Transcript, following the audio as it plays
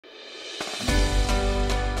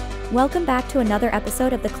Welcome back to another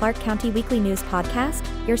episode of the Clark County Weekly News Podcast,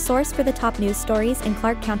 your source for the top news stories in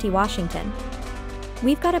Clark County, Washington.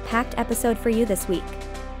 We've got a packed episode for you this week.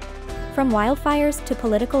 From wildfires to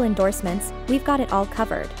political endorsements, we've got it all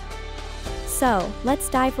covered. So, let's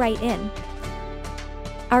dive right in.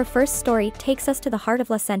 Our first story takes us to the heart of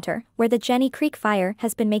La Center, where the Jenny Creek fire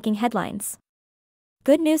has been making headlines.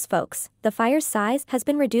 Good news, folks, the fire's size has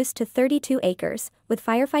been reduced to 32 acres, with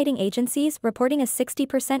firefighting agencies reporting a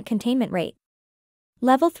 60% containment rate.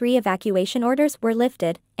 Level 3 evacuation orders were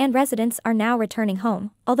lifted, and residents are now returning home,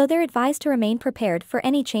 although they're advised to remain prepared for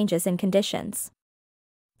any changes in conditions.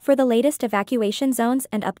 For the latest evacuation zones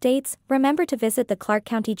and updates, remember to visit the Clark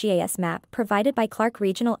County GIS map provided by Clark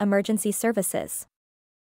Regional Emergency Services.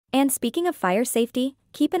 And speaking of fire safety,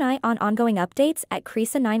 keep an eye on ongoing updates at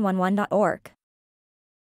cresa911.org.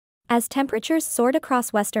 As temperatures soared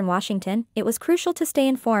across western Washington, it was crucial to stay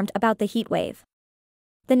informed about the heat wave.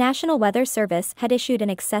 The National Weather Service had issued an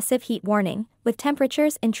excessive heat warning, with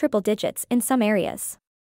temperatures in triple digits in some areas.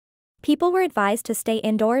 People were advised to stay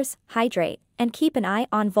indoors, hydrate, and keep an eye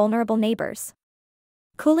on vulnerable neighbors.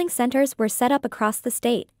 Cooling centers were set up across the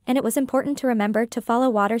state, and it was important to remember to follow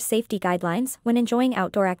water safety guidelines when enjoying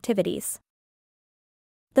outdoor activities.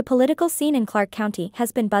 The political scene in Clark County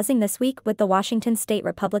has been buzzing this week with the Washington State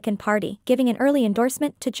Republican Party giving an early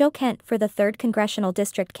endorsement to Joe Kent for the 3rd Congressional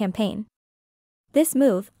District campaign. This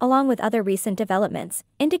move, along with other recent developments,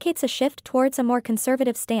 indicates a shift towards a more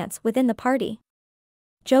conservative stance within the party.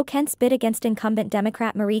 Joe Kent's bid against incumbent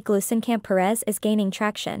Democrat Marie Gluesenkamp-Perez is gaining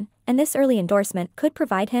traction, and this early endorsement could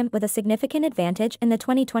provide him with a significant advantage in the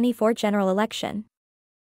 2024 general election.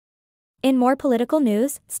 In more political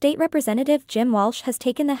news, State Representative Jim Walsh has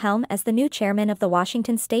taken the helm as the new chairman of the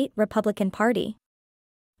Washington State Republican Party.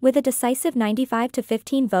 With a decisive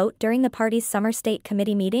 95-15 vote during the party's summer state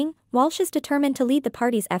committee meeting, Walsh is determined to lead the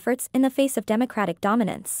party's efforts in the face of Democratic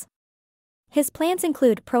dominance. His plans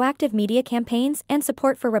include proactive media campaigns and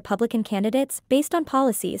support for Republican candidates based on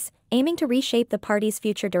policies aiming to reshape the party's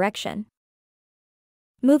future direction.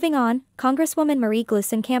 Moving on, Congresswoman Marie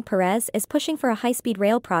Gluesenkamp-Perez is pushing for a high-speed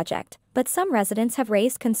rail project, but some residents have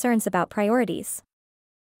raised concerns about priorities.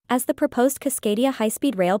 As the proposed Cascadia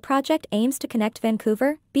high-speed rail project aims to connect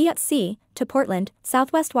Vancouver, BC, to Portland,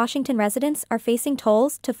 Southwest Washington residents are facing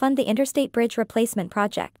tolls to fund the interstate bridge replacement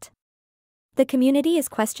project. The community is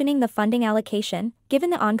questioning the funding allocation,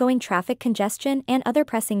 given the ongoing traffic congestion and other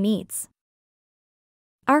pressing needs.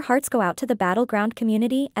 Our hearts go out to the Battleground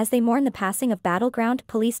community as they mourn the passing of Battleground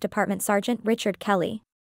Police Department Sergeant Richard Kelly.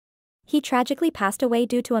 He tragically passed away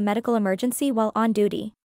due to a medical emergency while on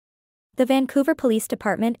duty. The Vancouver Police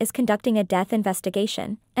Department is conducting a death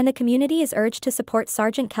investigation, and the community is urged to support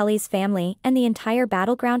Sergeant Kelly's family and the entire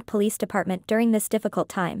Battleground Police Department during this difficult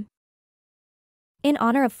time. In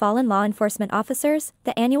honor of fallen law enforcement officers,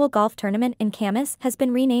 the annual golf tournament in Camas has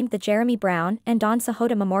been renamed the Jeremy Brown and Don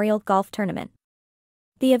Sahota Memorial Golf Tournament.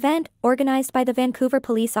 The event, organized by the Vancouver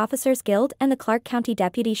Police Officers Guild and the Clark County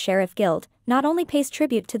Deputy Sheriff Guild, not only pays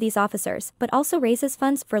tribute to these officers but also raises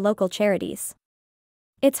funds for local charities.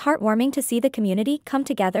 It's heartwarming to see the community come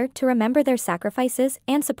together to remember their sacrifices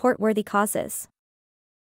and support worthy causes.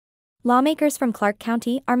 Lawmakers from Clark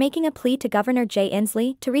County are making a plea to Governor Jay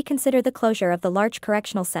Inslee to reconsider the closure of the large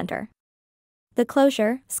correctional center. The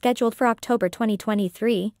closure, scheduled for October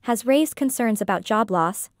 2023, has raised concerns about job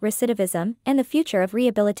loss, recidivism, and the future of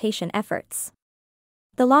rehabilitation efforts.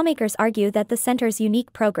 The lawmakers argue that the center's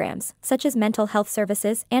unique programs, such as mental health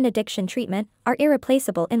services and addiction treatment, are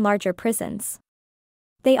irreplaceable in larger prisons.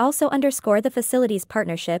 They also underscore the facility's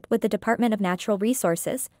partnership with the Department of Natural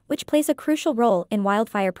Resources, which plays a crucial role in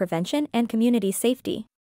wildfire prevention and community safety.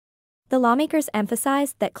 The lawmakers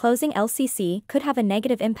emphasized that closing LCC could have a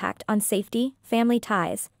negative impact on safety, family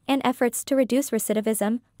ties, and efforts to reduce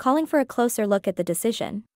recidivism, calling for a closer look at the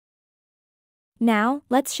decision. Now,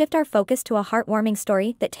 let's shift our focus to a heartwarming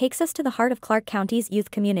story that takes us to the heart of Clark County's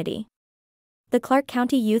youth community. The Clark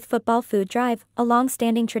County Youth Football Food Drive, a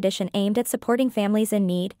long-standing tradition aimed at supporting families in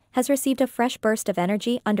need, has received a fresh burst of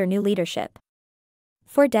energy under new leadership.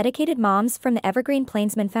 Four dedicated moms from the Evergreen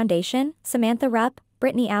Plainsman Foundation, Samantha Rupp,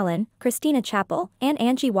 Brittany Allen, Christina Chappell, and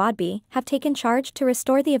Angie Wadby, have taken charge to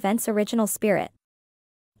restore the event's original spirit.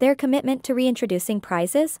 Their commitment to reintroducing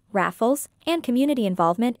prizes, raffles, and community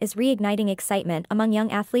involvement is reigniting excitement among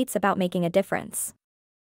young athletes about making a difference.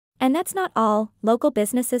 And that's not all, local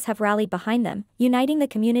businesses have rallied behind them, uniting the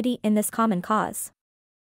community in this common cause.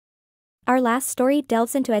 Our last story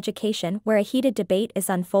delves into education where a heated debate is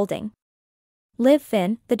unfolding. Liv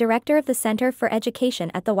Finn, the director of the Center for Education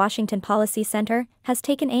at the Washington Policy Center, has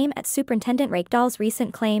taken aim at Superintendent Rakedahl's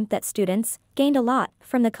recent claim that students gained a lot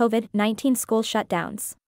from the COVID-19 school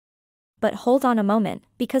shutdowns. But hold on a moment,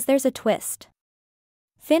 because there's a twist.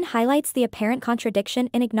 Finn highlights the apparent contradiction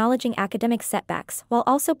in acknowledging academic setbacks while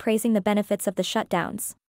also praising the benefits of the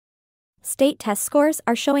shutdowns. State test scores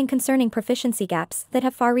are showing concerning proficiency gaps that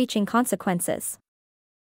have far-reaching consequences.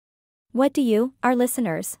 What do you, our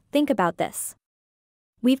listeners, think about this?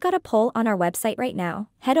 We've got a poll on our website right now.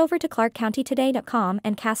 Head over to clarkcountytoday.com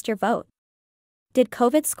and cast your vote. Did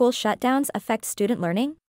COVID school shutdowns affect student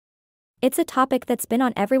learning? It's a topic that's been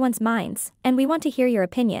on everyone's minds, and we want to hear your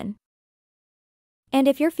opinion. And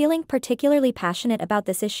if you're feeling particularly passionate about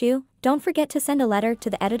this issue, don't forget to send a letter to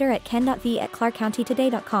the editor at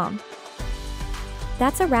ken.v@clarkcountytoday.com.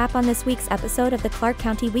 That's a wrap on this week's episode of the Clark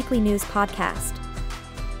County Weekly News Podcast.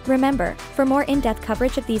 Remember, for more in-depth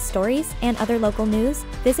coverage of these stories and other local news,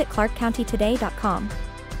 visit clarkcountytoday.com.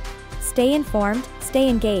 Stay informed, stay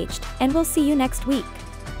engaged, and we'll see you next week.